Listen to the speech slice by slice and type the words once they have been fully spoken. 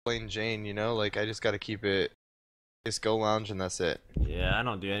plain Jane, you know? Like, I just gotta keep it. Just go lounge and that's it. Yeah, I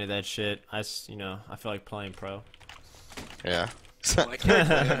don't do any of that shit. You know, I feel like playing pro. Yeah. I can't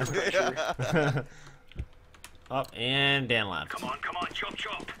play under pressure. Up and down left. Come on, chop,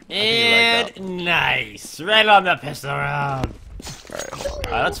 chop. And like nice, right on the pistol round. Alright, hold on.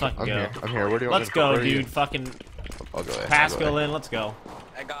 Alright, let's fucking I'm go. here. I'm here. Where do you want Let's me to go, where are you? dude. Fucking I'll go ahead. Pascal in. Let's go.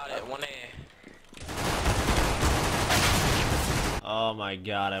 I got it. 1A. Oh my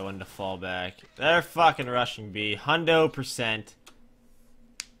god, I wanted to fall back. They're fucking rushing B. 100%.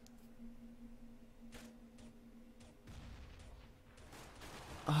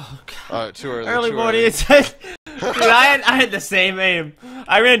 Oh god. Too early. Early too morning. early. It's like, dude, I had the same aim.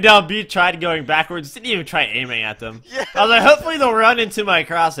 I ran down B, tried going backwards, didn't even try aiming at them. Yeah. I was like, hopefully they'll run into my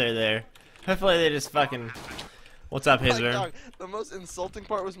crosshair there. Hopefully they just fucking. What's up, My Hizzer? dog, the most insulting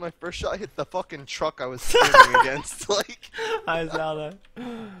part was my first shot hit the fucking truck I was standing against. Like, I saw that.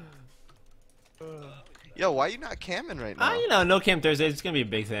 yo, why you not camming right now? You know, no cam Thursday. It's gonna be a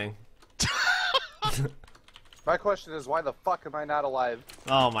big thing. My question is, why the fuck am I not alive?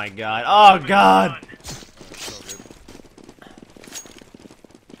 Oh my god. Oh god. So good.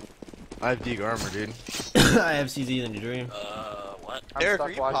 I have Deagle armor, dude. I have CZ in your dream. What? I'm Eric, stuck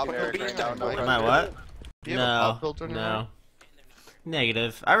are you watching popping Eric open right right now. now? No Am I what? Do you have a No. pop filter in No.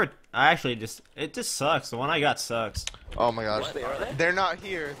 Negative. I actually it just sucks. The one I got sucks. Oh my gosh. What? Are they? They're not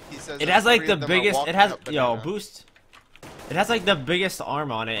here. He says It has like three the of them are biggest. It walking has up yo banana. boost. It has like the biggest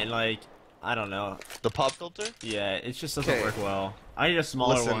arm on it, and like I don't know. The pop filter? Yeah, it just doesn't Okay. work well. I need a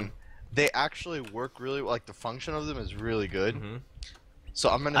smaller Listen, one. they actually work really well. Like the function of them is really good. Mhm. So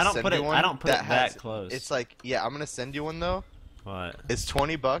I'm gonna I don't send put you it. one I don't put that it that has. close. It's like yeah, I'm gonna send you one though. What? It's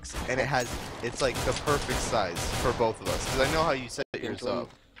 $20 and it's like the perfect size for both of us because I know how you set yours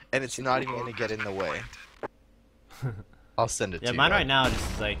up, and it's not even gonna get in the way. I'll send it Yeah, to you. mine bud. right now is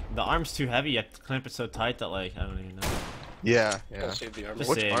just like the arm's too heavy. You have to clamp it so tight that like I don't even know. Yeah, yeah. Gotta save the armor. Just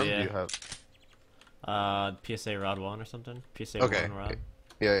Which save, arm yeah. do you have? PSA Rod 1 or something. PSA Okay. 1 Rod.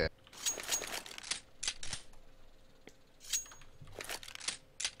 Yeah, yeah.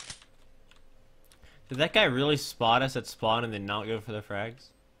 Did that guy really spot us at spawn and then not go for the frags?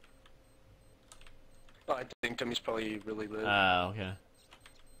 Oh, I think Timmy's probably really lit. Oh, okay.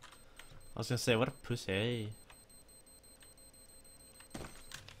 I was gonna say, what a pussy.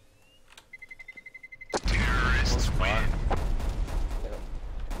 One spot.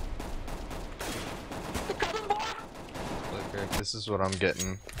 Look, Eric, this is what I'm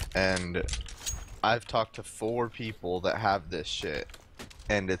getting, and I've talked to 4 people that have this shit,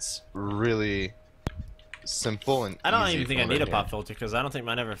 and it's really simple and I don't easy even think I from need a right here. pop filter because I don't think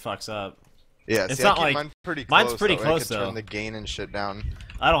mine ever fucks up. Yeah, It's see, not I keep like- mine pretty close. mine's pretty that way I close, can though. turn the gain and shit down.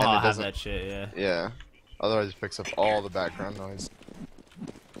 I don't And it have doesn't- that shit, yeah. Yeah. Otherwise, it picks up all the background noise.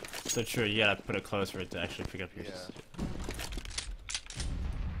 So true, you gotta put it close for it to actually pick up your Yeah. shit.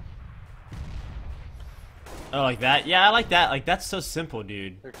 Oh, like that? Yeah, I like that. Like, that's so simple,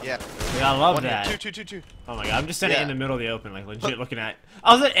 dude. Yeah. Like, I love One that. here. Two. Oh my god, I'm just standing Yeah. in the middle of the open, like legit looking at.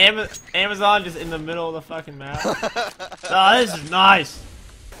 I was at Amazon, just in the middle of the fucking map. Oh, this is nice.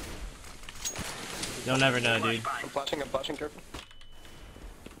 You'll never know, dude. I'm flashing, careful.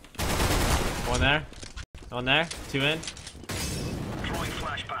 One there, one there, 2 in. Throwing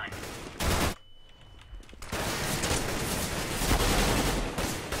flashbang.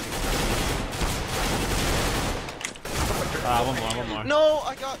 One more. No,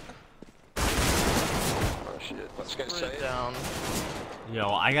 I got Oh shit, what's gonna say? it down. Yo,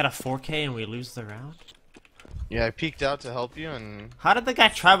 I got a 4K and we lose the round? Yeah, I peeked out to help you, and How did the guy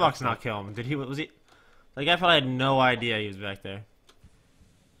Tribox not kill him? Was he? The guy probably had no idea he was back there.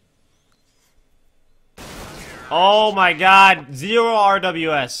 Oh my god, 0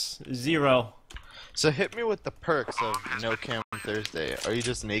 RWS. 0. so hit me with the perks of no cam Thursday. Are you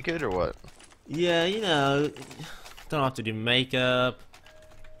just naked or what? Yeah, you know, don't have to do makeup.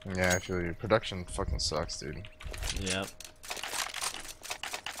 Yeah, I feel your production fucking sucks, dude. Yep.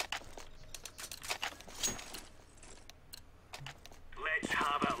 Let's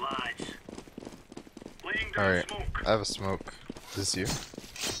have it, lads. Laying down Alright, smoke. I have a smoke. Is this you?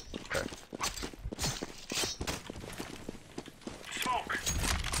 Okay. Smoke.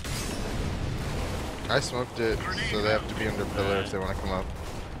 I smoked it, so they have to be under pillar if they want to come up.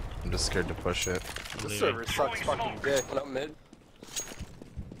 I'm just scared to push it. This server sucks fucking dick. One up mid.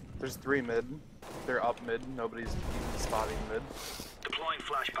 There's 3 mid. They're up mid. Nobody's even spotting mid. Deploying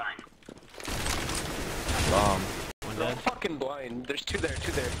flashbang. One They're all dead. fucking blind. There's 2 there,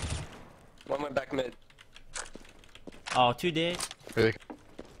 2 there. One went back mid. Oh, 2 dead. Really?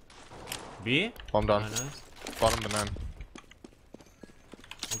 B? Bomb Oh, down. nice. Bottom banana.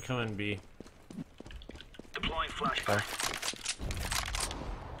 coming B. Deploying flashbang.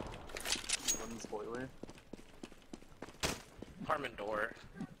 One's boiler. Apartment door.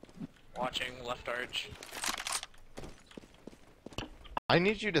 Watching left arch. I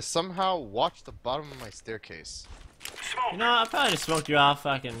need you to somehow watch the bottom of my staircase. You know, I probably just smoked you off.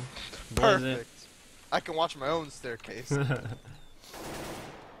 Fucking blaze it. Perfect. I can watch my own staircase.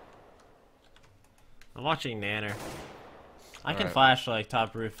 I'm watching Nanner. I can Alright. flash like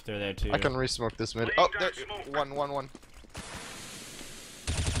top roof through there too. I can re-smoke this mid. Oh, there. One.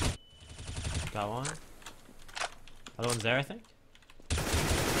 Got one. Other one's there, I think.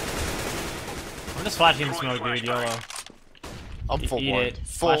 I'm just flashing the smoke, dude. YOLO. I'm full Eat blind. it.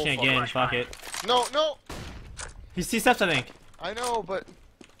 Full. Flashing again. Fuck it. No. He's T-steps, I think. I know, but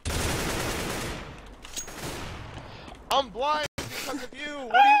I'm blind because of you.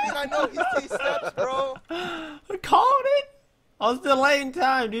 What do you mean? I know he's T-steps, bro. I called it. I was delaying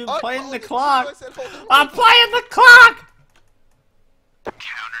time, dude. I Playing told the you, clock. I said, hold on. I'm playing the clock.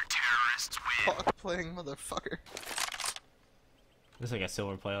 Clock playing, motherfucker. This is like a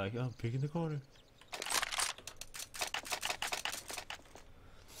silver play, like, oh, peek in the corner.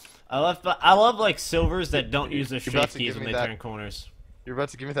 I love like silvers that don't use their You're about straight to keys give when me they that. turn corners. You're about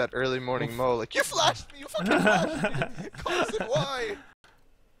to give me that early morning mo, like, you flashed me, you fucking flashed me. Carson, why?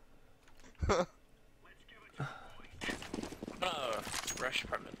 Rush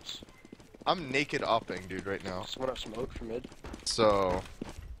apartments. I'm naked opping, dude, right now. Someone have smoke for mid. So,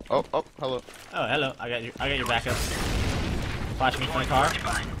 oh, hello. Oh, hello. I got your backup. Flash me from the car.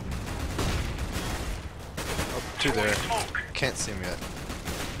 Oh, two there. Can't see me yet.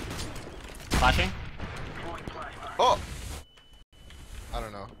 Flashing. Oh! I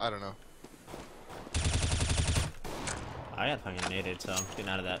don't know. I got fucking naded, so I'm getting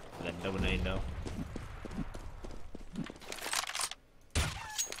out of that double nade though.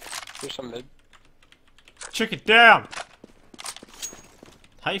 Here's some mid. Check it down!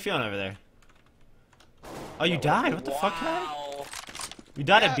 How you feeling over there? Oh, you died? What the fuck, guy? Wow. You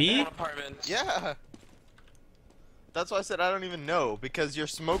died Yeah, at B? One apartment. Yeah! That's why I said I don't even know, because the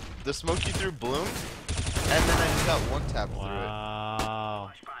smoke you threw bloomed, and then I just got one tap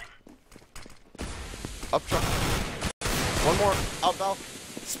Wow. through it. Up truck. One more. Out valve.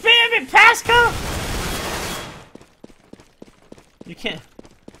 Spam it, Pascal! You can't.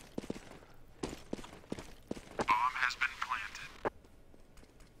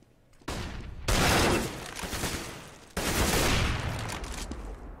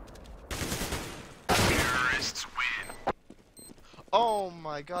 Oh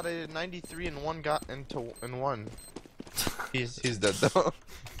my god, I did 93 and one got in one. He's dead though.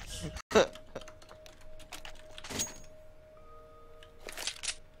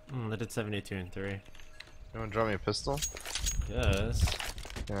 I did 72 and 3. You wanna draw me a pistol? Yes.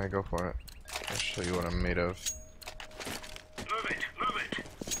 Yeah, go for it. I'll show you what I'm made of. Move it.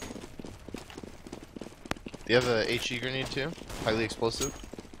 Do you have a HE grenade too? Highly explosive?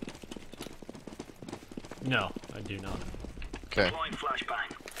 No, I do not. Okay. Deploying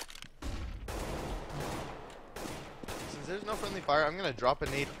flashbang. Since there's no friendly fire, I'm gonna drop a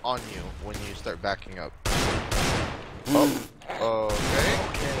nade on you when you start backing up. Oh.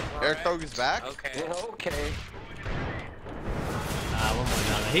 Okay. Eric Thog is back. Okay. One more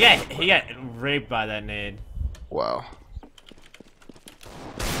down there. He got raped by that nade. Wow.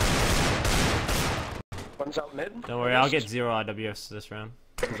 One's out mid. Don't worry, I'll get 0 IWS this round.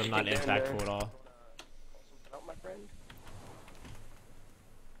 Because I'm not impactful at all. Out, my friend.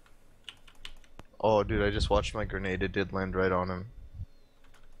 Oh, dude, I just watched my grenade. It did land right on him.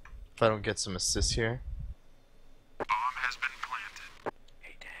 If I don't get some assists here.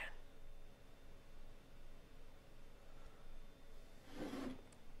 Hey, Dan.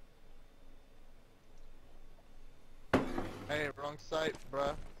 Hey, wrong site,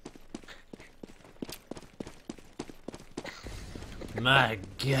 bruh. My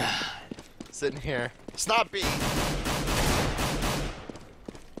god. Sitting here. Snappy!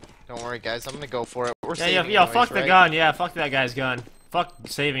 Don't worry, guys. I'm gonna go for it. We're Yeah, saving yo, anyways, fuck the right? gun. Yeah, fuck that guy's gun. Fuck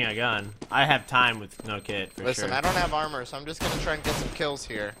saving a gun. I have time with no kit, for Listen, sure. I don't have armor, so I'm just gonna try and get some kills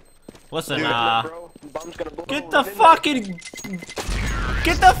here. Listen, Dude, Bro, bomb's gonna blow. get the fucking...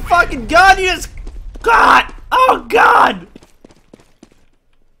 Get the fucking gun you just got! Oh, God!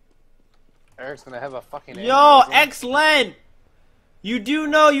 Eric's gonna have a fucking Yo, aneurysm. excellent! You do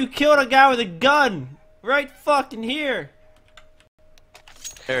know you killed a guy with a gun! Right fucking here!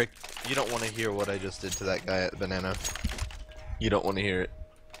 Eric, you don't want to hear what I just did to that guy at Banana. You don't want to hear it.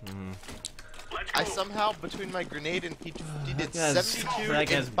 Let's I go. somehow, between my grenade and he did That guy's- 72 that and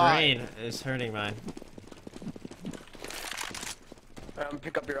guy's 5. brain is hurting mine.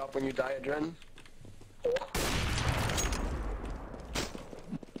 pick up your op when you die, adreN.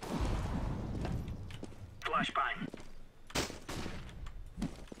 Flashbang.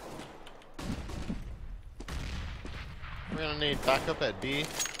 We're gonna need backup at B.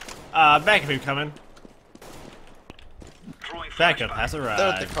 Backup incoming. Throwing Backup flashbang. has They're at the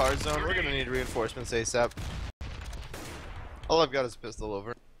arrived. car zone. We're gonna need reinforcements ASAP. All I've got is pistol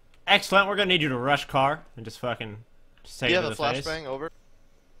over. Excellent. We're gonna need you to rush car and just fucking take Do you it have to a the face. flashbang over?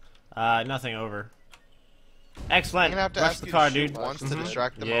 Nothing over. Excellent. I'm gonna have to rush ask the you car, to shoot dude. once to Mhm.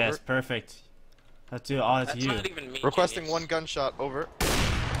 distract them Yes, over. perfect. That's you. Oh, that's That's you. not even me. Requesting genius. one gunshot over.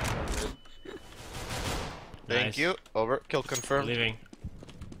 Thank Nice. you. Over. Kill confirmed. Leaving.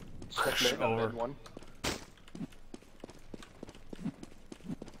 Mid, Over. mid one.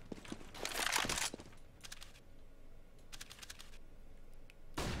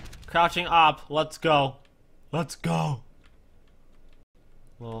 Crouching up. Let's go. Let's go.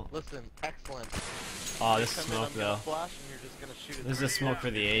 Well, Listen, excellent. oh, this is Come in, smoke I'm gonna though. flash and you're just gonna shoot at This is them. a smoke for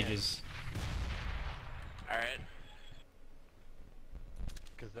the ages. Alright.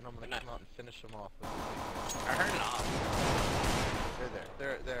 Because then I'm gonna come out and finish them off. I heard an op. They're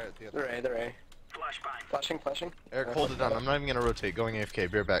there. They're at the other. They're A, they're A. Flashbang. Flashing, flashing. Eric, hold it down. I'm not even gonna rotate. Going AFK.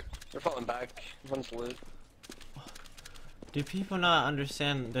 Be right back. They're falling back. One's loot. Do people not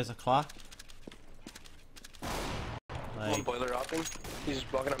understand there's a clock? One Like, boiler opping. He's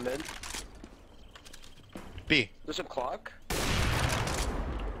walking up mid. B. There's a clock.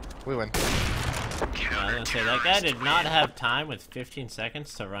 We win. I was gonna say, that guy did not have time with 15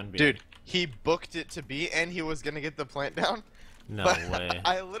 seconds to run B. Dude, he booked it to B and he was gonna get the plant down. No But way.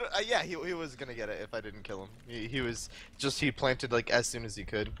 I literally, yeah, he was gonna get it if I didn't kill him. He planted like as soon as he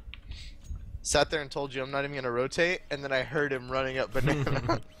could. Sat there and told you I'm not even gonna rotate, and then I heard him running up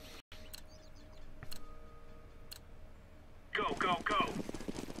banana. Go, go, go.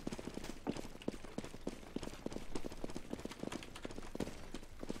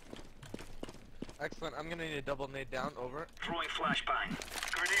 Excellent. I'm gonna need a double nade down. Over. Throwing flashbang.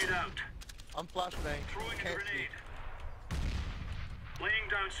 Grenade out. I'm flashbang. Throwing a Can't grenade. Laying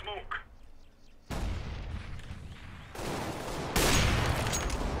down smoke.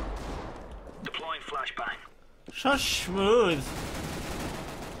 Deploying flashbang. So smooth.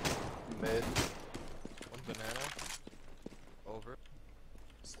 Mid. One banana. Over.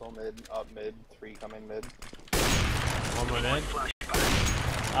 Still mid. Up mid. 3 coming mid. One more mid.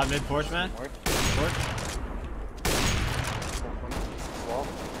 Flashbang. Mid porch, man. North. Porch. Wall.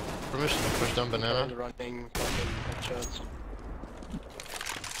 Permission to push down They're banana. running fucking headshots.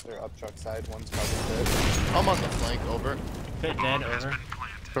 They're up truck side. One's probably dead. I'm on the flank. Over. Pit dead, over.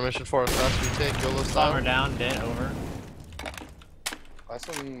 Permission for a fast retake. YOLO Bomber style. down, dead, over. Last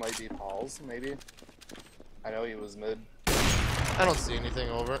one might be Paul's, maybe. I know he was mid. I don't see anything.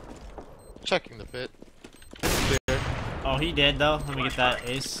 Over. Checking the pit. It's clear. Oh, he did though. Let me get that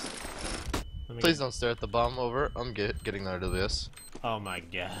ace. Let me Please don't stare at the bomb. Over. I'm getting the RWS. Oh my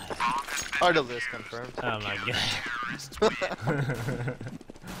god. RWS confirmed. Oh my god.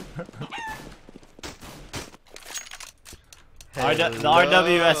 The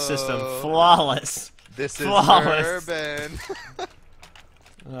RWS system, flawless. This is Flawless. urban.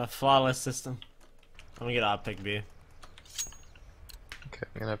 Flawless system. I'm gonna get op pick B. Okay,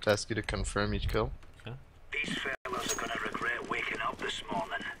 I'm gonna have to ask you to confirm each kill. These fellas are gonna regret waking up this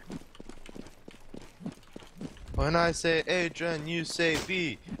morning. When I say adreN, you say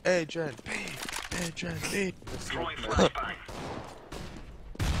B. adreN, B. adreN, B. Throwing flashbang.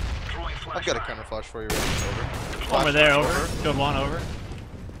 Throwing flashbang. I've got a counter flash for you. Right over. Over there, over. Good one, over.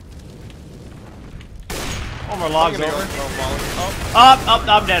 One more logs I'm gonna over. go from Molly. Oh, Up,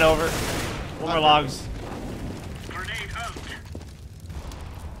 I'm dead over. One more logs. Grenade out.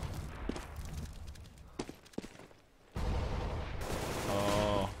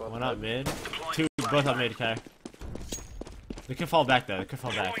 Oh, one up mid. Two, both up mid, okay. They could fall back though, they could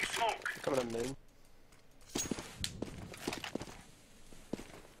fall Throwing back. smoke. Coming up mid.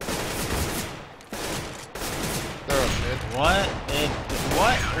 they're up mid.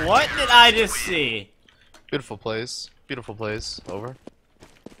 What did I just see? Beautiful plays. Beautiful plays. Over.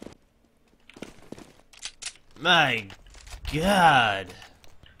 My god.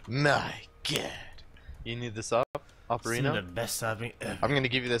 My god. You need this up? This is the Operino? best stopping ever. I'm gonna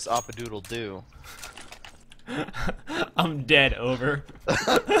give you this Opadoodle do. I'm dead over.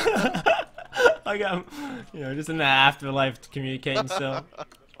 I got, just in the afterlife communicating still.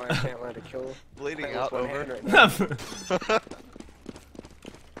 Why I can't let it kill. Bleeding Playing out with one over. hand right now.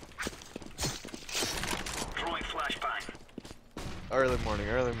 Throwing flashbang. Early morning,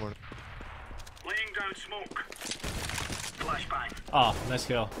 early morning. Laying down smoke. Flashbang. Oh, nice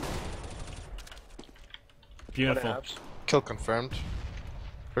kill. Beautiful. What apps? Kill confirmed.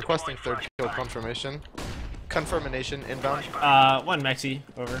 Requesting third kill confirmation. Confirmation inbound. One Mexi,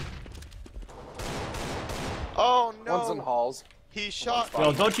 over. Oh no! One's in halls. He shot.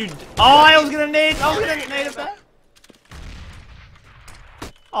 Yo, don't you. Oh, I was gonna nade. I was gonna nade it back.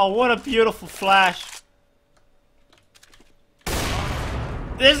 Oh, what a beautiful flash.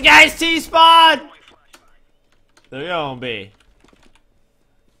 This guy's T-spawn! There you go, B.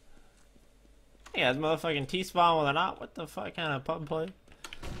 Yeah, this motherfucking T-spawn with an op. What the fuck kind of pub play?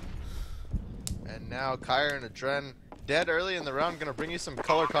 And now Kyre and adreN dead early in the round. Gonna bring you some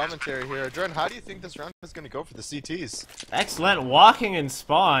color commentary here. adreN, how do you think this round is gonna go for the CTs? Excellent walking in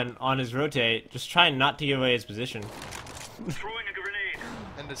spawn on his rotate, just trying not to give away his position. Throwing a grenade.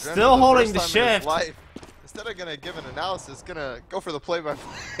 And adreN, Still for the holding first the time in his shift. life, instead of gonna give an analysis, gonna go for the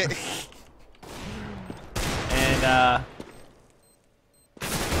play-by-play. And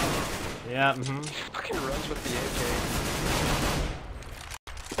yeah, Fucking runs with the AK.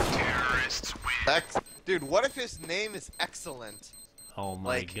 Dude, what if his name is Excellent? Oh my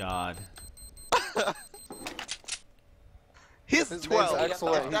Like- god. He's His 12. name's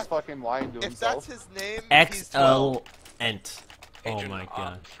excellent. If, He's that- fucking lying to if himself. that's his name, he's 12. Excellent. Oh Agent my op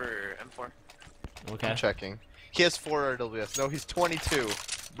god. For M4. Okay. I'm checking. He has 4 RWS. No, he's 22.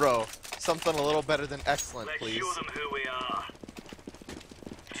 Bro, something a little better than excellent, Let's please. show them who we are.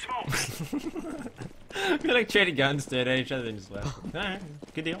 Smoke. I feel like trading guns, stared at each other, and just left. Alright,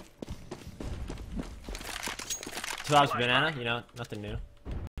 good deal. 2 hours banana, you know, nothing new.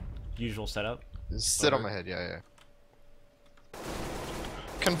 Usual setup. Sit on my head, yeah.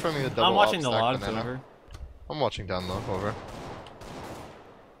 Confirming the double I'm watching the op stack logs banana. over. I'm watching down low, over.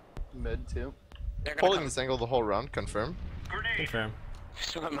 Mid too. They're gonna Holding come. this angle the whole round, confirm. Grenade. Confirm.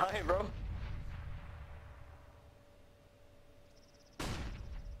 So am I, bro.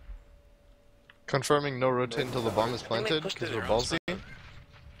 Confirming no rotate until the bomb is they planted, pushed because it we're around ballsy. On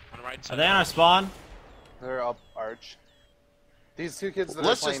the right Are side. they on our spawn? They're up arch. These two kids that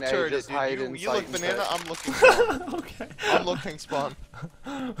Let's are just playing A turret it, just dude. hide You inside look and banana, pit. I'm looking spawn. Okay. I'm looking spawn.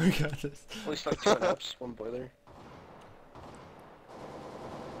 We got this. At least like 2 ups, 1 boiler.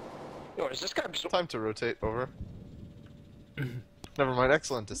 Yo, is this guy absorbed? Time to rotate, over. Never mind,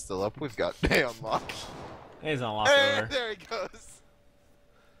 excellent is still up. We've got A unlocked. He's on lock Hey, over. there he goes.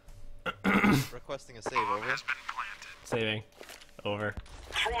 Requesting a save, over. Saving. Over.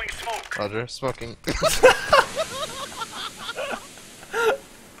 Throwing smoke. Roger, smoking.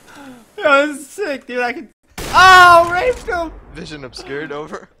 Yo, this is sick, dude. I can. Oh, raped him! Vision obscured,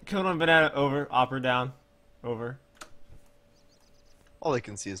 over. Killed on banana, over. Opera down. Over. All I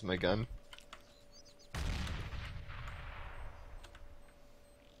can see is my gun.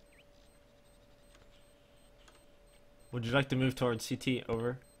 Would you like to move towards CT?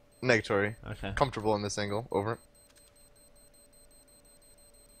 Over. Negatory. Okay. Comfortable in this angle, over.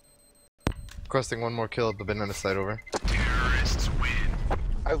 Requesting 1 more kill at the banana side, over.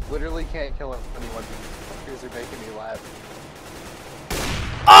 I literally can't kill anyone. These are making me laugh.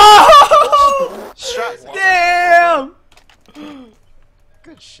 Oh! Strats. Damn!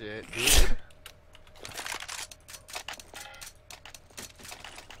 Good shit, dude.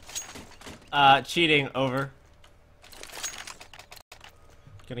 Cheating. Over.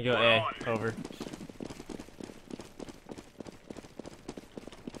 Gonna go A. Over.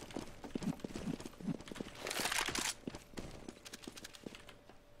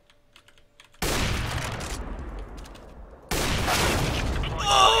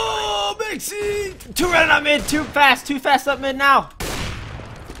 Oh, Mixie! 2 running up mid, too fast up mid now.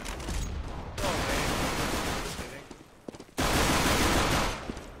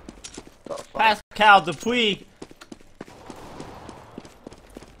 Pascal Dupuis.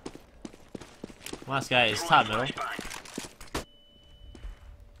 Last guy is top middle.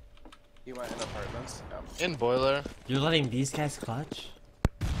 He went in apartments. Yeah. In boiler. You're letting these guys clutch?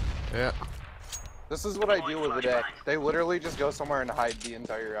 Yeah. This is what I do with the deck. They literally just go somewhere and hide the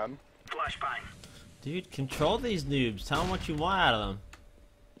entire round. Flashbang. Dude, control these noobs. Tell them what you want out of them.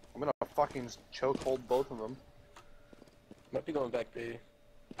 I'm gonna fucking choke hold both of them. Might be going back B.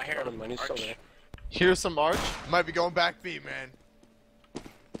 I hear him, man. He's still there. Here's some arch. Might be going back B, man.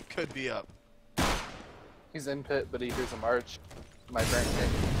 Could be up. He's in pit, but he hears a march. My brain kick.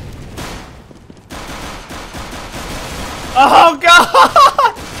 Oh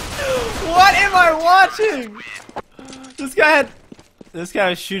god! What am I watching? This guy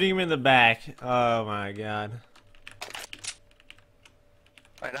was shooting him in the back. Oh my god.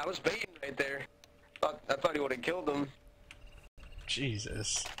 And I was baiting right there. I thought he would have killed him.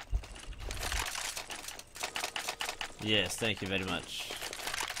 Jesus. Yes, thank you very much.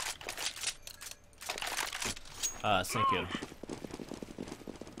 Thank you.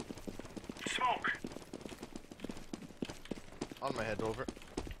 Smoke. On my head, over.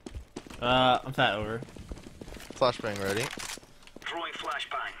 I'm fat over. Flashbang ready. Throwing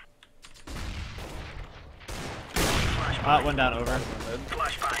flashbang. One down over.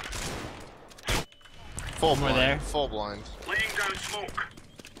 Flashbang. Full More blind. there. Full blind. Laying down smoke.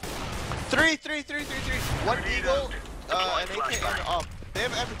 Three. One eagle, an AK, flashbang. and up. They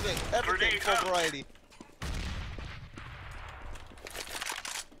have everything. Everything. Grenade Full out. variety.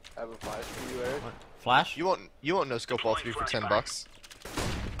 I have a flash for you, Eric. Flash? You won't no scope all three for $10.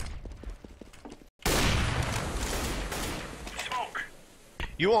 Smoke.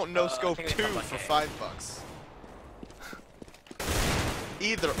 You won't no scope I think two they come for back $5.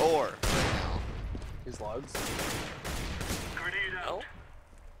 Either or right now. He's logs. Grenade out. No?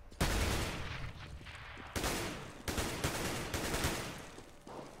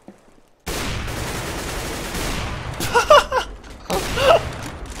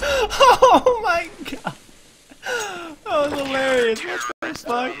 Oh my god! That was hilarious. What the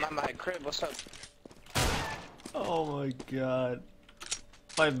fuck? I'm at my crib, what's up? Oh my god.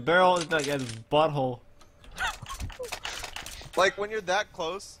 My barrel is like at his butthole. Like when you're that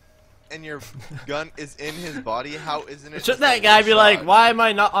close and your gun is in his body, how isn't it? Should just that a guy one be like, shot? why am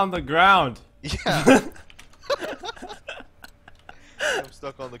I not on the ground? Yeah. I'm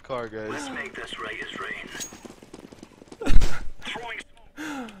stuck on the car, guys. Let's make this right as rain. Throwing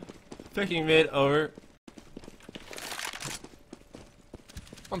smoke. Picking mid over.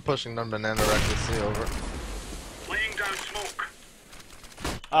 I'm pushing down banana recklessly over. Laying down smoke.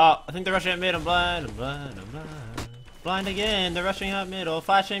 I think they're rushing at mid. I'm blind. I'm blind. I'm blind. Blind again. They're rushing out middle.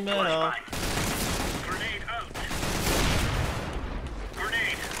 Flashing middle. Flashbang. Grenade out.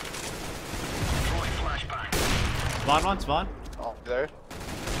 Grenade. Throwing flashbang. Spawn one. Spawn. Oh, there.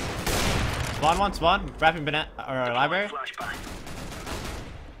 Spawn one. Spawn. Wrapping banana or library. Flashbang.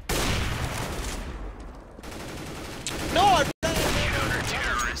 No, I.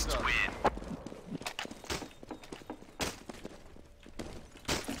 Counter-terrorists win.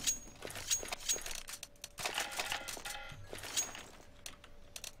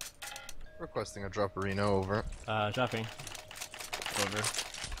 Requesting a drop arena over. Dropping. Over.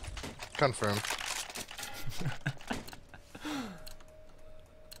 Confirm.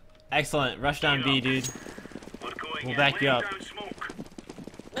 Excellent. Rush down B, dude. We're going We'll in. back you Laying up. down smoke.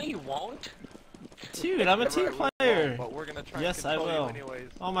 No, you won't. Dude, I'm a team player. But we're gonna try Yes, and I control you will. anyways.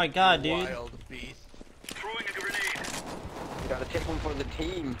 Oh my god, dude. Wild beast. Throwing a grenade. You gotta take one for the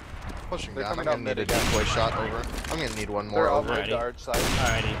team. Pushing They're down. I'm coming gonna down need a mid again. decoy shot over. I'm gonna need one more They're all over. mid to arch side.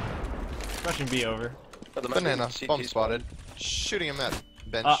 Alrighty. Rushing B over. Oh, the Banana. CT Bomb spawn. spotted. Shooting him at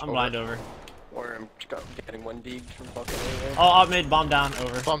bench. I'm over. blind over. Or I'm getting one deep from fucking over. Oh, up mid. Bomb down.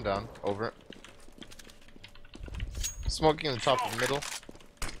 Over. Bomb down. Over. Smoking in the top of the middle.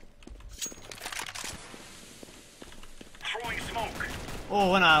 Throwing smoke.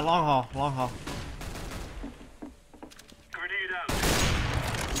 Oh, and long haul. Long haul. Grenade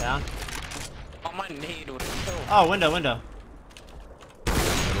out. Down. Oh, my nade would have killed. Oh, window. Window.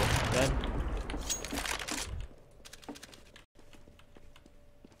 Middle. Dead.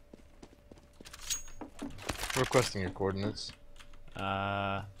 Requesting your coordinates.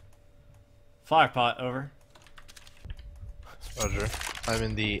 Flower pot. Over. Roger. I'm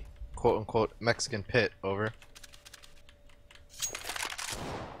in the quote-unquote Mexican pit. Over.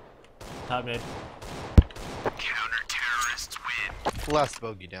 Top mid. Counter-terrorists win. Last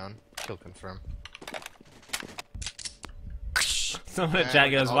bogey down. Kill confirm. Someone in Man,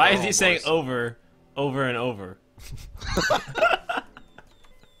 chat goes, all why the is he saying boys. over and over?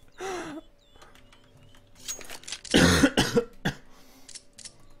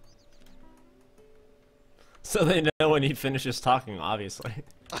 So they know when he finishes talking, obviously.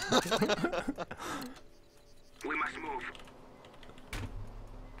 We must move.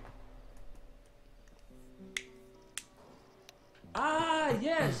 Ah,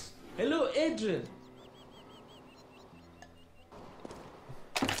 yes. Hello, adreN.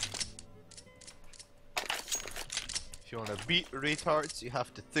 If you want to beat retards, you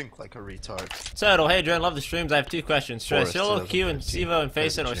have to think like a retard. Total, hey adreN, love the streams. I have two questions. Should I Forest solo queue and 2015. Sevo and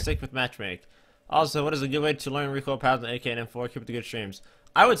face it, or Perfect. stick with matchmake? Also, what is a good way to learn recoil paths on AK and M4? Keep up the good streams.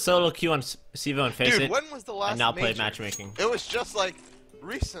 I would solo queue on Sevo and face Dude, it, when was the last and now play major? matchmaking. It was just like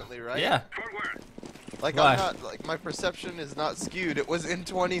recently, right? Yeah. Forward. Like Why? I'm not like my perception is not skewed. It was in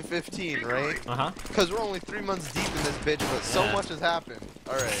 2015, right? Uh huh. Because we're only 3 months deep in this bitch, but so Yeah. much has happened.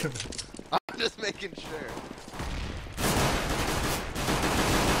 All right. I'm just making sure.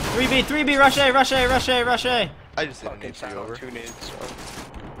 3B, rush A, rush A, rush A, rush A. I just didn't Fucking need you found over. 2 nades. So.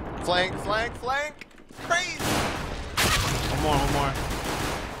 Flank, flank, flank! Crazy! One more, one more.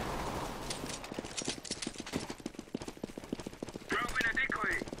 Throwing a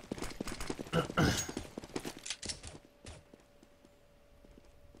decoy.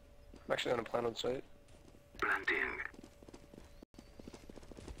 I'm actually on a plan on site. Planting.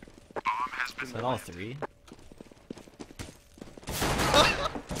 Is that all 3?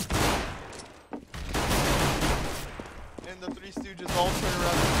 And the Three Stooges all turn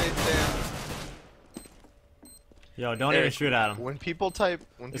around and say, damn. Yo, don't Eric, even shoot at him. When people type,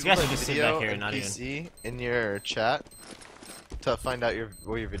 This people guy should type just sit video back here and and not PC in your chat to find out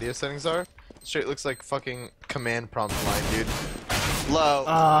where your video settings are, straight looks like fucking command prompt line, dude. Low,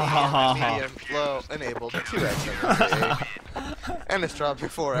 medium, low, enabled, 2x, and it's dropped to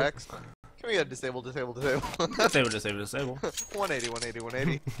 4x. Can we get disable, disable, disable? Disable, disable, disable. 180, 180,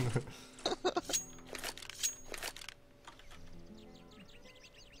 180.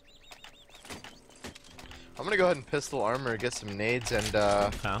 I'm gonna go ahead and pistol armor, get some nades, and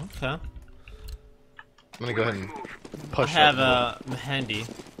Okay, okay. I'm gonna go ahead and I push have up. Mehendi.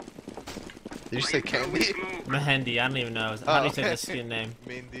 Did you say candy? Mehendi, I don't even know. How do you say the skin name?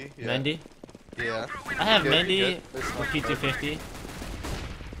 Mendy. Yeah. Mendy? Yeah. I have Good, Mendy good. or P250.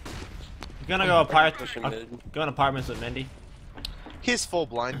 I'm gonna go Pushing I'll mid. go in apartments with Mendy. He's full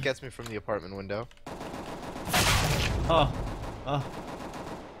blind, gets me from the apartment window. Oh. Oh.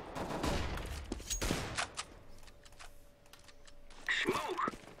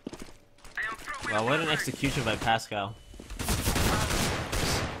 Smoke. I am throwing Wow, a what an flashbang. execution by Pascal.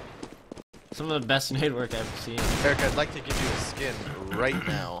 Some of the best nade work I've seen. Eric, I'd like to give you a skin right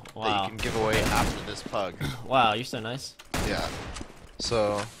now that Wow. you can give away after this pug. Wow, you're so nice. Yeah.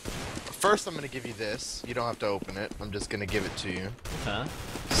 So, first I'm gonna give you this. You don't have to open it. I'm just gonna give it to you. Okay.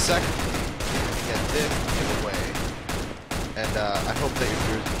 Secondly, you're gonna get this giveaway. And I hope that your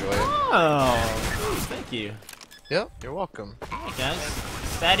viewers enjoy it. Oh, please, thank you. Yep, you're welcome. Hey guys,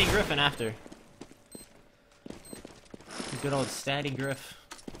 Statty Griffin after. Good old Statty Griff.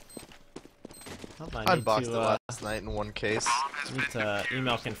 Hope I I need unboxed to, it last night in one case. need to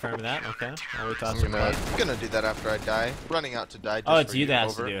email confirm that. Okay. I'll wait till I'm after gonna, play. gonna do that after I die. Running out to die. Just Oh, it's for you that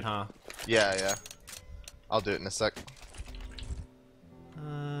has over. to do it, huh? Yeah, yeah. I'll do it in a sec.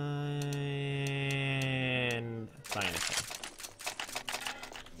 And fine. Okay.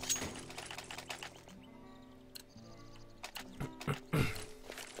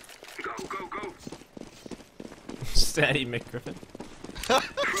 Go, go, go. Statty McGriffin.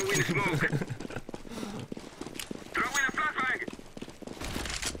 Throwing smoke. Throwing a flashbang.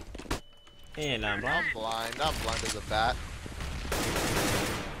 And I'm I'm blind. I'm blind as a bat.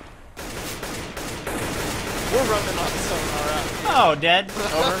 We're running on sonar. Oh, dead.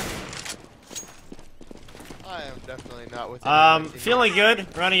 Over. I am definitely not with you. Feeling good.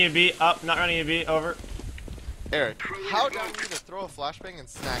 Running a B. Up. Not running a B. Over. Eric, how do I need to throw a flashbang and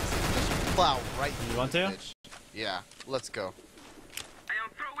snacks and just plow right through You want this to? bitch? Yeah, let's go. I am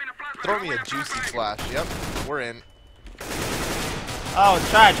throwing a flashbang. Throw me a Throwing juicy flashbang. flash. Yep, we're in. Oh,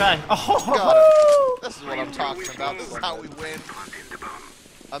 try. Oh, Got it. This is what I'm talking about. This is how we win. Planting the bomb.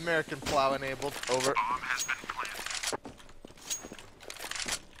 American plow enabled. Over. Bomb has been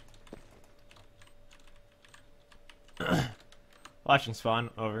planted. Watching spawn.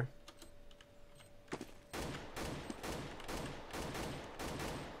 Over.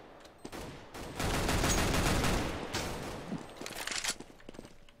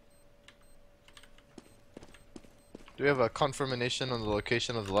 Do we have a confirmation on the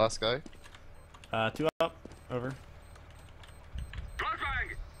location of the last guy? 2 up. Over.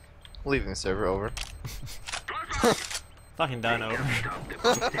 Flashbang. Leaving the server. Over. Flashbang. Fucking done. Over.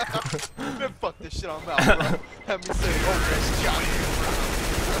 Man, fuck this shit on mouth, bro. Have me say over as Johnny.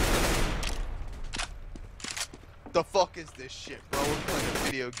 The fuck is this shit, bro? We're playing a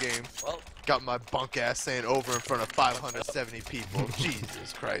video game. Well, Got my bunk ass saying over in front of 570 people.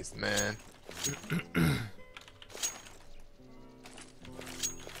 Jesus Christ, man.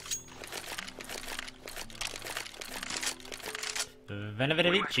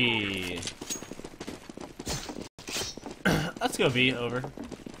 Venevitevici. Let's go B. Over.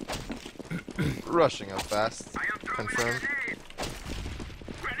 Rushing up fast. I am throwing Confirm. a grenade.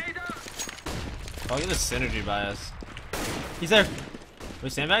 Grenade out. Oh, look at the synergy bias. He's there.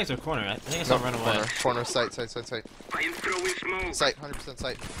 Wait, sandbags or corner? I think I saw him run away. Corner, sight. I am throwing smoke. Sight, 100%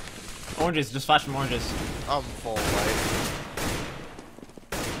 sight. Oranges, just flash from oranges. I'm full light.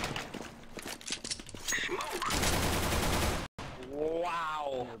 Smoke.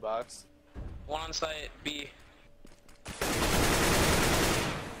 wow. In the box. One on site, B.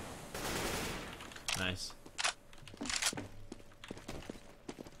 Nice.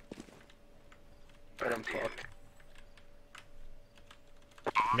 Let him fuck.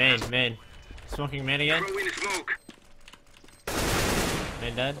 Main. Smoking main again. Throw in smoke.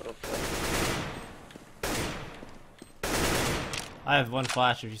 Main dead. What the fuck? I have one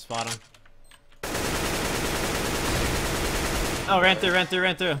flash if you spot him. Oh, ran through.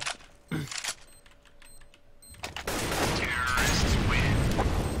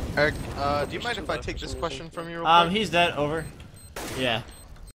 Eric, do you mind if I take this question from you real quick? He's dead. Over. Yeah.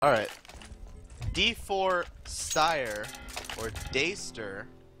 Alright. D4Styer, or Dayster,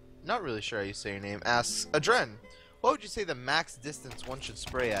 not really sure how you say your name, asks, adreN, what would you say the max distance one should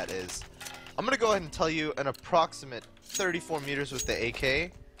spray at is? I'm gonna go ahead and tell you an approximate 34 meters with the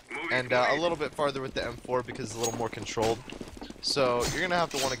AK, and a little bit farther with the M4 because it's a little more controlled. So you're gonna have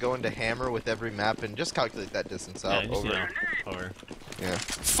to want to go into hammer with every map and just calculate that distance out. Over. Yeah.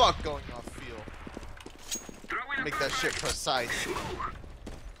 Fuck going off field. Make that shit precise.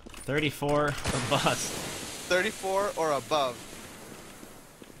 34 or bust. 34 or above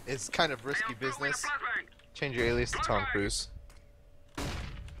is kind of risky business. Change your alias to Tom Cruise.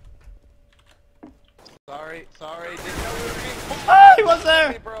 Sorry, didn't know you were being pulled. Oh, he was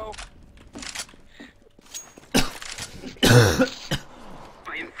there! Hey, bro. I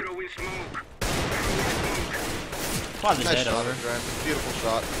am throwing smoke. Quad's Nice dead. shot, Over. adreN. Beautiful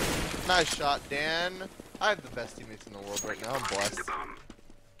shot. Nice shot, Dan. I have the best teammates in the world right now. I'm blessed.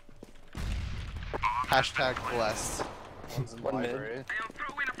 Hashtag blessed. One's in One mid. library. I am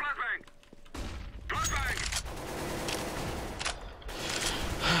throwing a flashbang. Flashbang.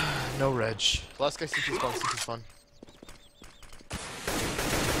 No reg. Last guy CT's fun, CT's fun. I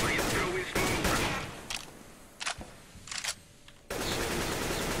am throwing smoke.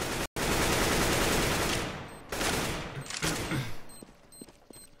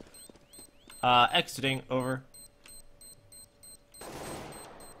 Exiting. Over.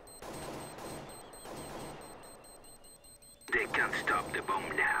 They can't stop the bomb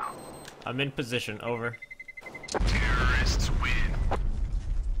now. I'm in position. Over. Terrorists win.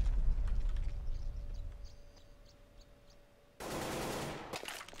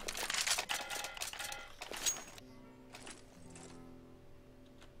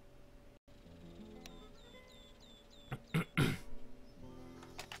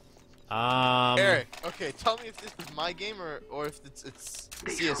 Eric, okay, tell me if this is my game or if it's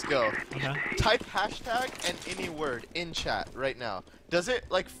CSGO. Okay. Type hashtag and any word in chat right now. Does it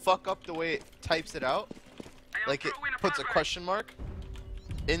like fuck up the way it types it out? Like it puts a question mark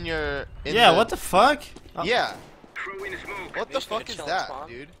in your Yeah. What the fuck? Yeah. Throwing smoke. What the Just fuck is chilling, that, Spawn.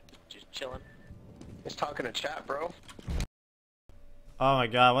 dude? Just chilling. He's talking to chat, bro. Oh my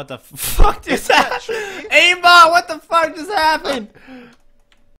god, what the fuck just that happened? tricky? Aimbot, what the fuck just happened?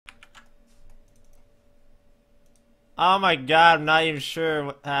 Oh my god, I'm not even sure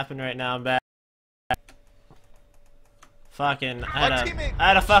what happened right now. I'm back. Fucking, I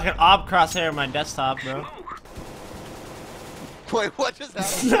had a fucking op crosshair on my desktop, bro. Wait, what just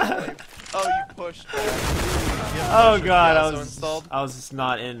happened? Oh, you pushed. Oh god, I installed. was just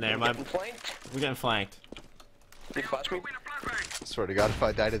not in there. Getting flanked. We're getting flanked. You flash me? I swear to God, if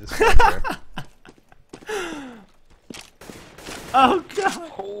I die to this character. Oh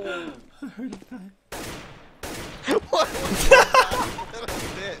god. Oh. What was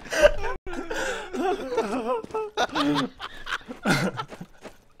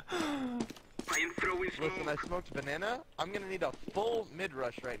I am throwing smoke. Listen, I smoked banana. I'm gonna need a full mid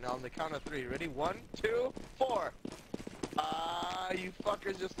rush right now on the count of 3. Ready? 1, 2, 4. You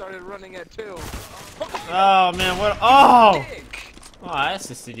fuckers just started running at 2. Oh man, what? Oh! Dick. Oh, I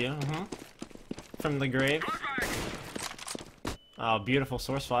assisted you. From the grave. Oh, beautiful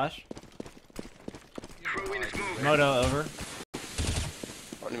source flash. Throwing smoke. Moto over.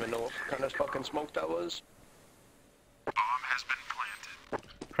 I don't even know what kind of fucking smoke that was. Bomb has been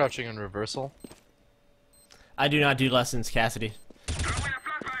planted. Crouching in reversal. I do not do lessons, Cassidy. Throwing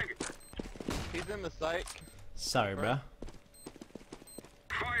a flashbang. He's in the site. Sorry, bro.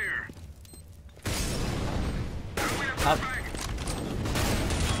 Fire. Up.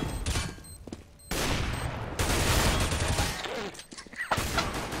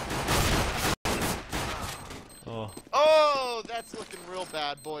 Oh. Oh, that's looking real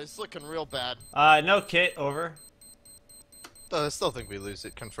bad, boys. Looking real bad. No kit, over. I still think we lose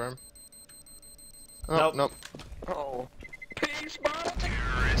it. Confirm. Oh, Nope. nope. Oh. Peace, bro.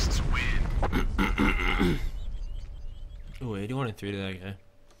 Terrorists win. Ooh, 81 and 3 to that guy.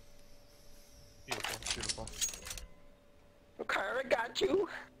 Beautiful, beautiful. Okay, I got you.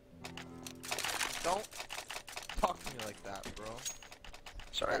 Don't talk to me like that, bro.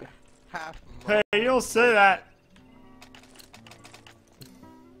 Sorry. Half. Hey, you'll say that.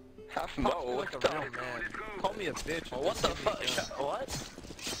 Half Talk Mo. to me like What a the? real man. Call me a bitch. What the fuck? What?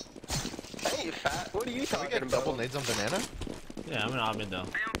 Hey, fat. What are you Can we talking get double about? nades on banana? Yeah, I'm in op mid though.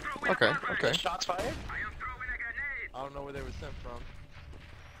 Okay, okay. Shots fired? I don't know where they were sent from.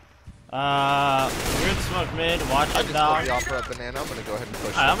 Weird smoke mid. Watch I it just dog. got the offer at banana. I'm gonna go ahead and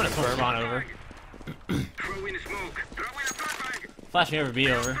push. I'm gonna smoke confirm. spawn over. Flash me over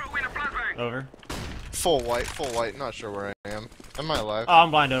B over. Over. Full white. Not sure where I am. Am I alive? Oh,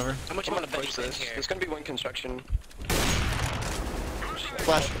 I'm blind over. How much I'm gonna push this? There's gonna be one construction.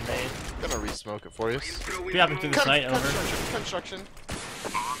 Flash the main. Gonna re-smoke it for you. Be hopping through the site over. Construction.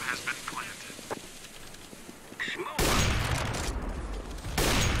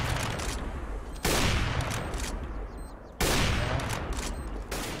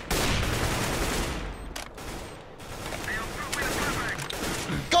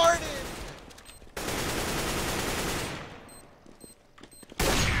 Garden!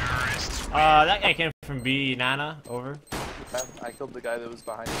 That guy came from B Nana over. I killed the guy that was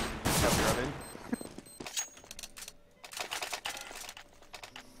behind me. He kept running.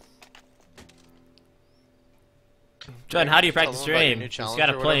 John, how do you practice Tell your them about your aim? new Just challenge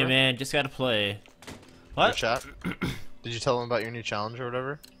gotta or play, whatever? man. Just gotta play. Your What? chat? Did you tell them about your new challenge or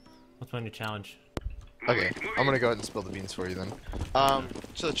whatever? What's my new challenge? Okay, I'm gonna go ahead and spill the beans for you then.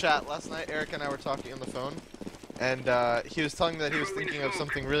 So the chat, last night Eric and I were talking on the phone, and he was telling me that he was thinking of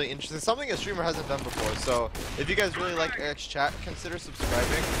something really interesting, something a streamer hasn't done before. So if you guys really like Eric's chat, consider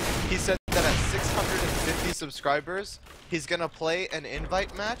subscribing. He said that at 650 subscribers, he's gonna play an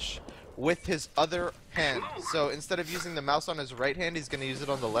invite match with his other hand. So instead of using the mouse on his right hand, he's gonna use it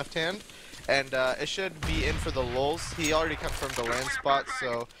on the left hand. And it should be in for the lulz. He already confirmed the land spot,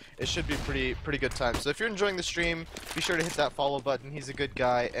 so it should be pretty good time. So if you're enjoying the stream, be sure to hit that follow button. He's a good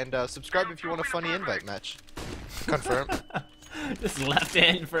guy, and subscribe if you want a funny invite match. Confirm. Just left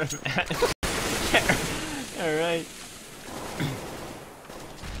hand for a match. All right.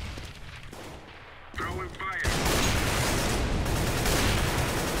 Throwing fire.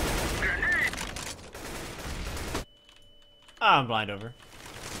 I'm blind over.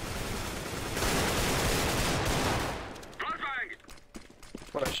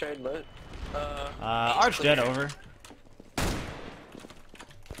 What I shared lit. Arch dead over.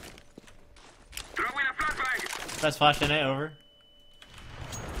 Throwing a flashbang. Best flash in A over.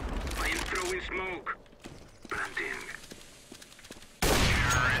 I am throwing smoke. Planting.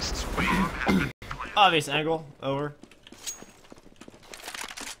 Obvious angle over.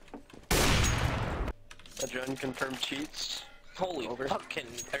 adreN confirmed cheats. Holy Over. fucking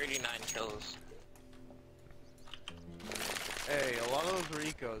 39 kills. Hey, a lot of those were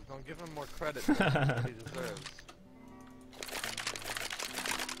ecos. Don't give him more credit than he deserves.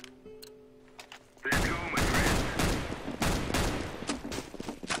 Let's go, my friend.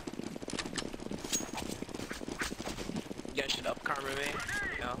 You guys should up karma me.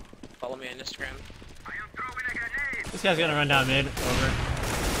 You know, follow me on Instagram. I am throwing a grenade. This guy's gonna run down mid. Over.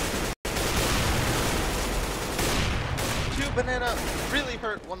 Two banana really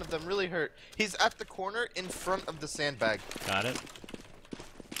hurt. One of them really hurt. He's at the corner in front of the sandbag. Got it.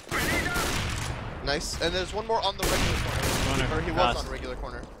 Grenade out. Nice. And there's one more on the regular corner. Corner. Or he was Cross. on regular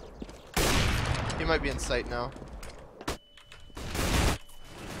corner. He might be in sight now.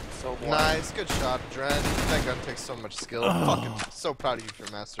 So blind. Nice, good shot, adreN. That gun takes so much skill. Fucking so proud of you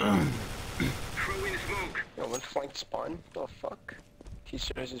for mastering. Throwing smoke. Yo, one flank spawn. The fuck? He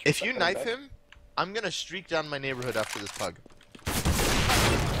shows his If you fucking knife back. him, I'm gonna streak down my neighborhood after this pug.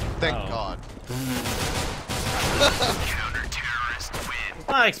 Thank Oh. God.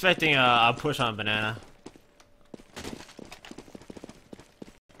 I'm not expecting a push on banana.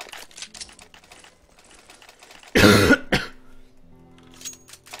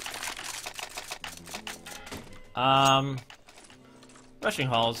 Rushing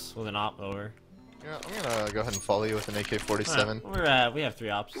halls with an op over. Yeah, I'm gonna go ahead and follow you with an AK-47. We have 3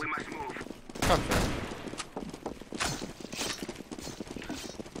 ops. We must move. Confirm.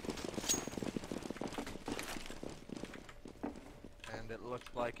 And it looks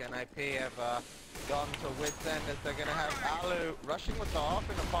like NIP have gone to wit's end as they're gonna have Alu rushing with the off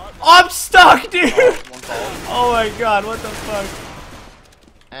in apartment. I'm stuck, dude! One fall. Oh my god, what the fuck?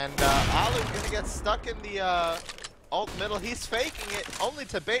 And Alu's gonna get stuck in the alt middle. He's faking it only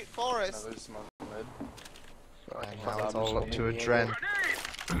to bait Forest. Another smoke mid. And now it's all up to adreN.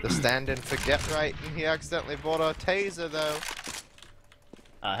 The stand-in for Get Right, and he accidentally bought a taser though.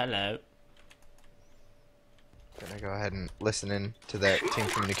 Hello. Gonna go ahead and listen in to their team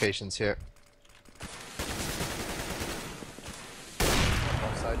communications here.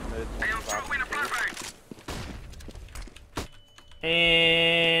 One side mid. I am One top throwing a mid. flashbang.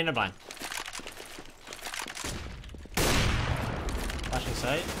 And they're blind. Flashing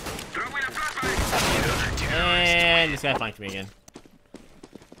sight. And this guy flanked me again.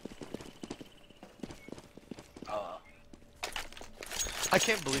 I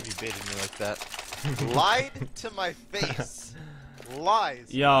can't believe you baited me like that. Lied to my face.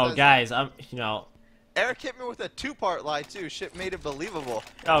 Lies. Yo, Because guys, you know. Eric hit me with a 2-part lie too. Shit made it believable.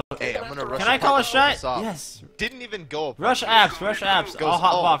 Oh, Hey, I'm gonna rush. can I call a shot? this off. Yes. Didn't even go. Rush apps, rush apps. Goes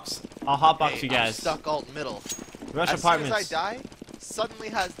I'll hotbox Hey, you I'm guys. stuck alt middle. Rush As apartments. soon as I die, suddenly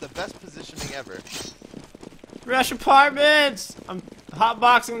has the best positioning ever. Rush apartments! I'm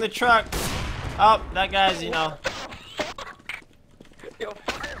hotboxing the truck. Oh, that guy's, you know. Yo,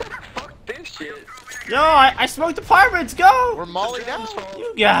 fuck this shit. Yo, I smoked apartments, go! We're molly down.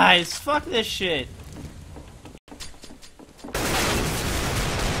 You guys, fuck this shit.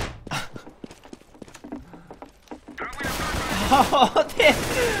 Oh, damn.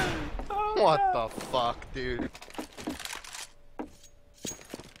 What the fuck, dude?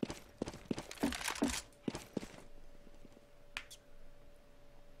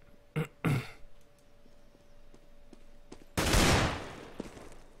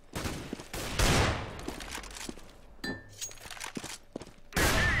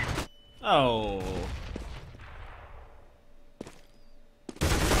 Oh.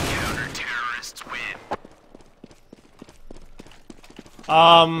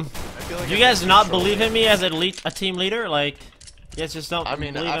 I feel like Do I you guys can not control believe it. in me as a team leader? Like, you guys just don't I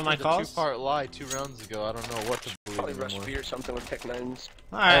mean, believe after in my the calls? 2-part lie 2 rounds ago, I don't know what to Probably believe rush anymore. B or something with Tech 9s.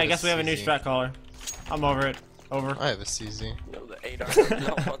 Alright, I have guess a we have a new CZ. strat caller. I'm over it. Over. I have a CZ. You know, the 8 RW,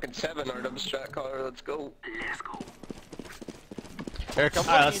 no fucking 7 RW strat caller, let's go. Eric, I'm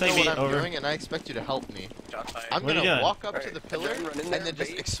Alright, letting let's you know take what B, I'm over. doing, and I expect you to help me. I'm What are you gonna doing? walk up to Alright, the pillar run in and there, then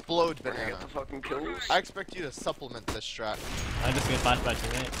just bait. explode We're gonna banana. get the fucking kills. I expect you to supplement this strat. I just get flashed by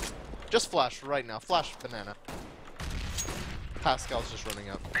teammate. Just flash right now. Flash banana. Pascal's just running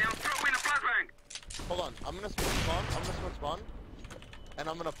up. Hold on. I'm gonna smoke spawn. And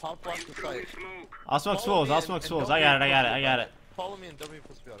I'm gonna pop flash the site. I'll smoke Follow spools, me I'll and- smoke and spools. don't I got it, be I got it, pushy I got about it. Follow me and don't be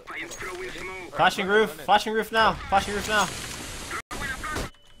pussy about it. Hold on. Ready? Alright, Flashing run it, roof, run it. flashing roof now, flashing roof now.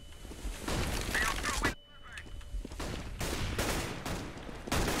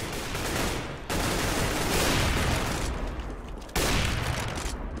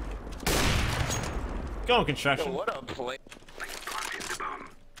 Going Yo, construction. what a play.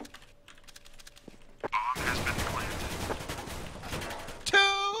 Two!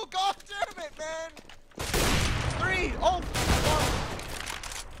 God damn it, man! Three! Oh!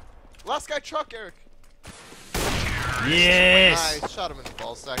 One. Last guy truck, Eric. Yes! Nice. Shot him in the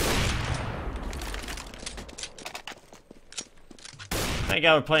ball sack. Thank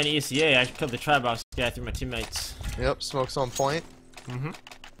God we're playing ECA. I killed the tri-box guy through my teammates. Yep, smoke's on point. Mm-hmm.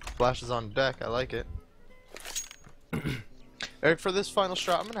 Flash is on deck. I like it. Eric, for this final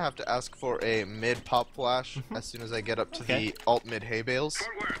strat, I'm gonna have to ask for a mid pop flash as soon as I get up to Okay. the alt mid hay bales, I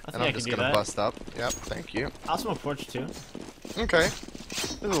and think I'm I just can do gonna that. bust up. Yep, thank you. I'll smoke porch too. Okay,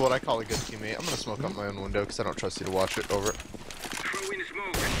 this is what I call a good teammate. I'm gonna smoke up my own window because I don't trust you to watch it. Over.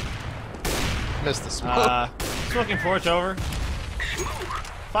 Missed the smoke. Smoking porch over.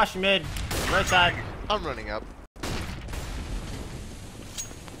 Flashing mid, right side. I'm running up.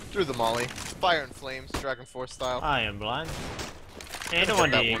 Through the molly. Fire and flames, Dragon Force style. I am blind. And a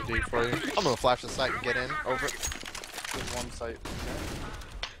Get that 1D. 1D for you. I'm gonna flash the site and get in. Over. There's one site.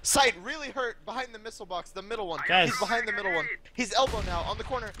 Sight really hurt behind the missile box, the middle one. Guys. He's behind the middle one. He's elbow now on the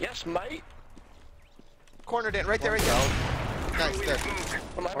corner. Yes, mate. Corner Dan, right there, right there. Nice, dead.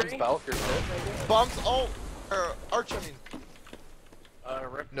 Am I One's ready? belt, you're dead. Bombs, oh, arch, I mean.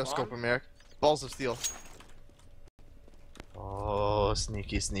 Rip No one. scope him, Eric. Balls of steel. Oh,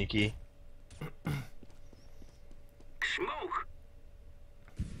 sneaky, sneaky.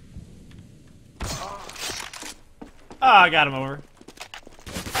 Oh, I got him over.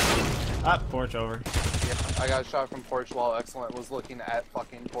 Up, porch over. Yeah, I got shot from porch while Excellent was looking at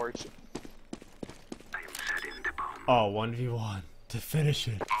fucking porch. Oh, 1v1 to finish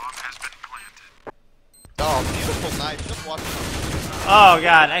it. Oh, beautiful knife. Just watch it. Oh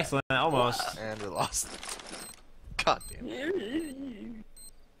god, excellent. Almost. And we lost. God damn it.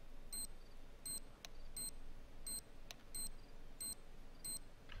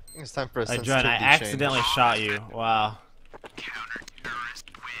 I think it's time for a adreN, I sensitivity change. accidentally shot you. Wow.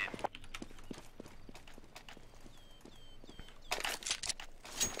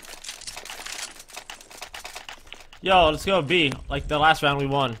 Yo, let's go B. Like the last round we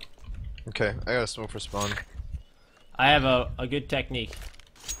won. Okay, I gotta smoke for spawn. I have a good technique.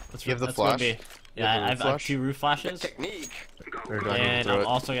 You have the let's flash? Go B. You have Yeah, the I roof have flash? 2 roof flashes. Technique. Or do I need to And throw I'm it?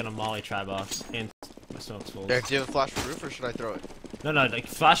 also gonna molly try box and my smoke's full. Yeah, do you have a flash for roof or should I throw it? No, like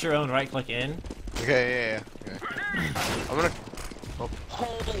flash your own, right click in. Okay, yeah. I'm gonna.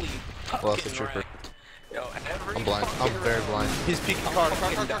 Holy fucking Well, that's a trooper. rat. Yo, every I'm blind. I'm fucking very round. blind. He's peeking I'll car.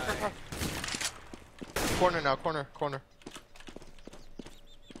 fucking die. Corner now, corner.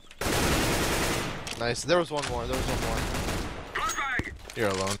 Nice. There was one more. You're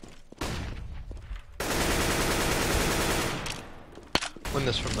alone. Win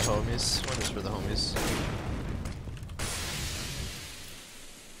this from the homies. Win this for the homies.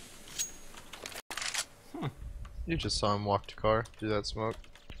 You just saw him walk to car, do that smoke.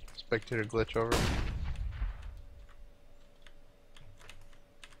 Spectator glitch over.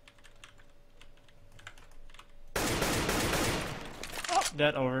 Oh,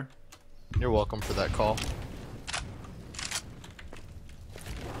 dead over. You're welcome for that call.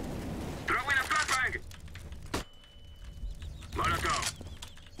 Throw in a flashbang. Molotov.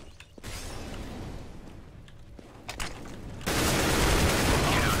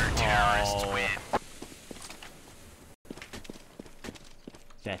 Oh.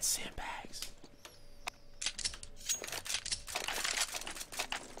 That's sandbags.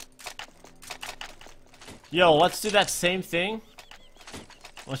 Yo, let's do that same thing.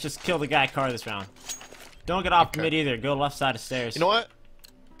 Let's just kill the guy car this round. Don't get off mid either. Go left side of stairs. You know what?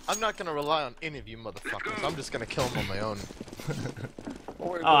 I'm not gonna rely on any of you motherfuckers. I'm just gonna kill them on my own.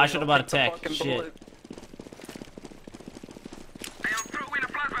 Oh, I should have bought a tech. Shit. I am throwing a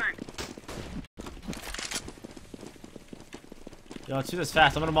flashbang. Yo, let's do this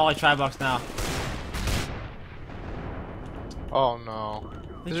fast. I'm gonna molly try box now. Oh no.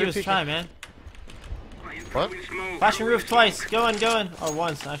 I think you just try, man. I am What? throwing smoke. Flashing roof twice. Going. Or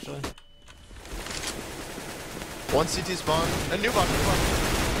once, actually. One CT spawn. A new bomb. CT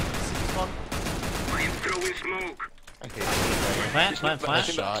spawn. I am throwing smoke. I hate you. Plant.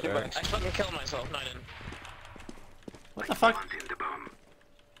 Shot, right? I fucking killed myself. No, I didn't. What the fuck? Planting the bomb.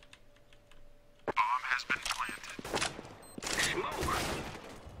 Bomb has been planted. Smoke.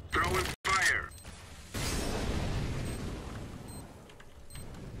 Throwing fire.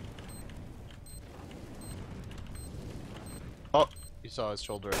 Oh, you saw his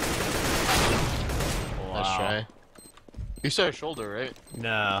shoulder. Wow. Nice try. You saw his shoulder, right?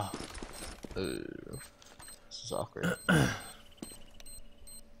 No. This is awkward. Bomb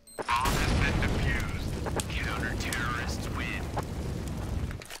has been defused. Counter-terrorists win.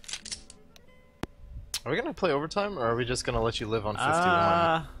 Are we gonna play overtime, or are we just gonna let you live on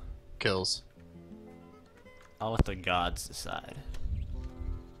 51 kills? I'll let the gods decide.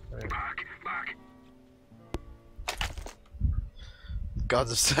 Back. Gods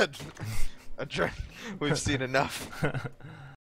have said, adreN, we've seen enough.